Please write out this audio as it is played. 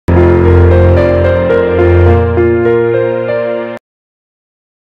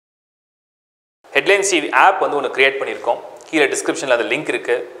Headlines TV app வந்து ஒன்று create பண்ணியிருக்கோம். கீழே டிஸ்கிரிப்ஷனில் அது லிங்க்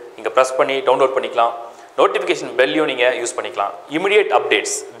இருக்குது. நீங்கள் ப்ரெஸ் பண்ணி டவுன்லோட் பண்ணிக்கலாம். நோட்டிஃபிகேஷன் பெல்லையும் நீங்கள் யூஸ் பண்ணிக்கலாம். இமிடியேட்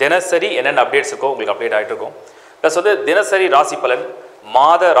அப்டேட்ஸ், தினசரி என்னென்ன அப்டேட்ஸ் இருக்கோ உங்களுக்கு அப்டேட் ஆகிட்டு இருக்கும். ப்ளஸ் வந்து தினசரி ராசி பலன்,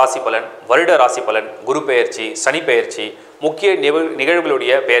 மாத ராசி பலன், வருட ராசி பலன், குரு பெயர்ச்சி, சனி பெயர்ச்சி, முக்கிய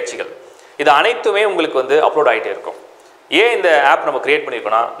நிகழ்வுகளுடைய பெயர்ச்சிகள், இது அனைத்துமே உங்களுக்கு வந்து அப்லோட் ஆகிட்டே இருக்கும். ஏன் இந்த ஆப் நம்ம கிரியேட்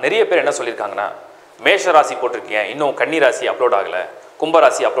பண்ணியிருக்கோன்னா, நிறைய பேர் என்ன சொல்லியிருக்காங்கன்னா, மேஷ ராசி போட்டிருக்கீங்க, இன்னும் கன்னி ராசி அப்லோட் ஆகலை,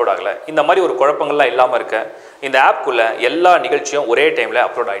 கும்பராசி அப்லோட் ஆகலை, இந்த மாதிரி ஒரு குழப்பங்கள்லாம் இல்லாமல் இருக்க இந்த ஆப்குள்ளே எல்லா நிகழ்ச்சியும் ஒரே டைமில்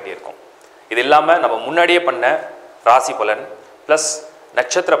அப்லோட் ஆகிட்டே இருக்கும். இது இல்லாமல் நம்ம முன்னாடியே பண்ண ராசி பலன் ப்ளஸ்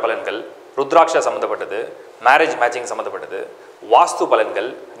நட்சத்திர பலன்கள், ருத்ராட்சா சம்மந்தப்பட்டது, மேரேஜ் மேட்சிங் சம்மந்தப்பட்டது, வாஸ்து பலன்கள்,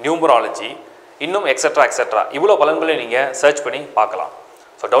 நியூமராலஜி, இன்னும் எக்ஸட்ரா எக்ஸட்ரா இவ்வளோ பலன்களையும் நீங்கள் சர்ச் பண்ணி பார்க்கலாம்.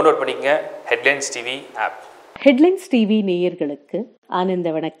 ஸோ டவுன்லோட் பண்ணிக்கங்க headlines TV app. Headlines TV நேயர்களுக்கு ஆனந்த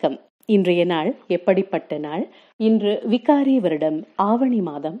வணக்கம். இன்றைய நாள் எப்படிப்பட்ட நாள்? இன்று விகாரி வருடம் ஆவணி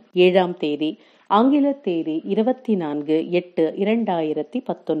மாதம் 7ஆம் தேதி, ஆங்கில தேதி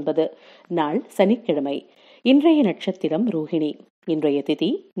 24/8/2019, நாள் சனிக்கிழமை. இன்றைய நட்சத்திரம் ரோஹிணி. இன்றைய திதி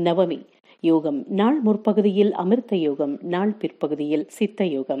நவமி. யோகம் நாள் முற்பகுதியில் அமிர்த யோகம், நாள் பிற்பகுதியில் சித்த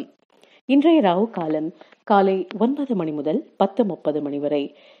யோகம். இன்றைய ராகு காலம் காலை 9 மணி முதல் 10:30 மணி வரை.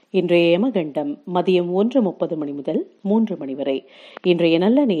 இன்றைய யமகண்டம் மதியம் 1:30 மணி முதல் 3 மணி வரை. இன்றைய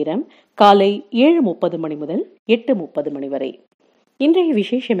நல்ல நேரம் காலை 7:30 மணி முதல் 8:30 மணி வரை. இன்றைய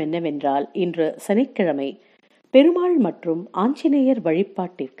விசேஷம் என்னவென்றால், இன்று சனிக்கிழமை, பெருமாள் மற்றும் ஆஞ்சநேயர்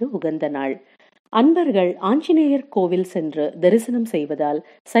வழிபாட்டிற்கு உகந்த நாள். அன்பர்கள் ஆஞ்சநேயர் கோவில் சென்று தரிசனம் செய்வதால்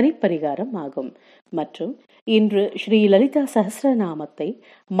சனிப்பரிகாரம் ஆகும். மற்றும் இன்று ஸ்ரீ லலிதா சஹஸ்ரநாமத்தை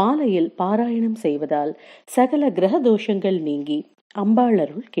மாலையில் பாராயணம் செய்வதால் சகல கிரக தோஷங்கள் நீங்கி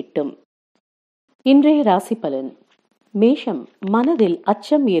அம்பாளருள் கிட்டும். இன்றைய ராசி பலன். மேஷம், மனதில்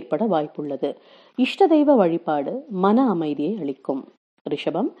அச்சம் ஏற்பட வாய்ப்புள்ளது. இஷ்ட தெய்வ வழிபாடு மன அமைதியை அளிக்கும்.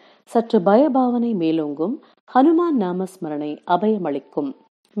 ரிஷபம், சற்று பயபாவனை மேலோங்கும். ஹனுமான் நாமஸ்மரணை அபயமளிக்கும்.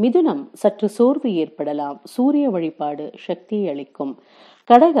 மிதுனம், சற்று சோர்வு ஏற்படலாம். சூரிய வழிபாடு சக்தியை அளிக்கும்.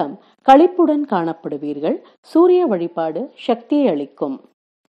 கடகம், களிப்புடன் காணப்படுவீர்கள். சூரிய வழிபாடு சக்தியை அளிக்கும்.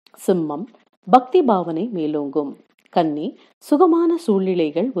 சிம்மம், பக்தி பாவனை மேலோங்கும். கன்னி, சுகமான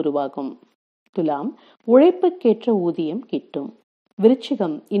சூழ்நிலைகள் உருவாகும். துலாம், உழைப்புக்கேற்ற ஊதியம் கிட்டும்.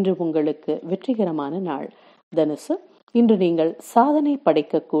 விருச்சிகம், இன்று உங்களுக்கு வெற்றிகரமான நாள். தனுசு, இன்று நீங்கள் சாதனை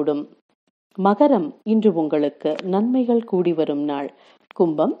படைக்கக்கூடும். மகரம், இன்று உங்களுக்கு நன்மைகள் கூடி வரும் நாள்.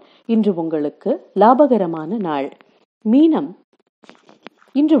 கும்பம், இன்று உங்களுக்கு லாபகரமான நாள். மீனம்,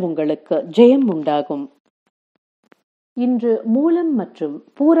 இன்று உங்களுக்கு ஜெயம் உண்டாகும். இன்று மூலம் மற்றும்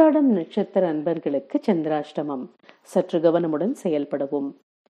பூராடம் நட்சத்திர அன்பர்களுக்கு சந்திராஷ்டமம். சற்று கவனமுடன் செயல்படவும்.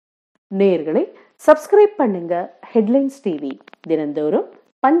 நேயர்களை சப்ஸ்கிரைப் பண்ணுங்க ஹெட்லைன்ஸ் டிவி. தினந்தோறும்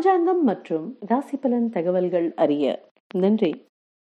பஞ்சாங்கம் மற்றும் ராசி பலன் தகவல்கள் அறிய. நன்றி.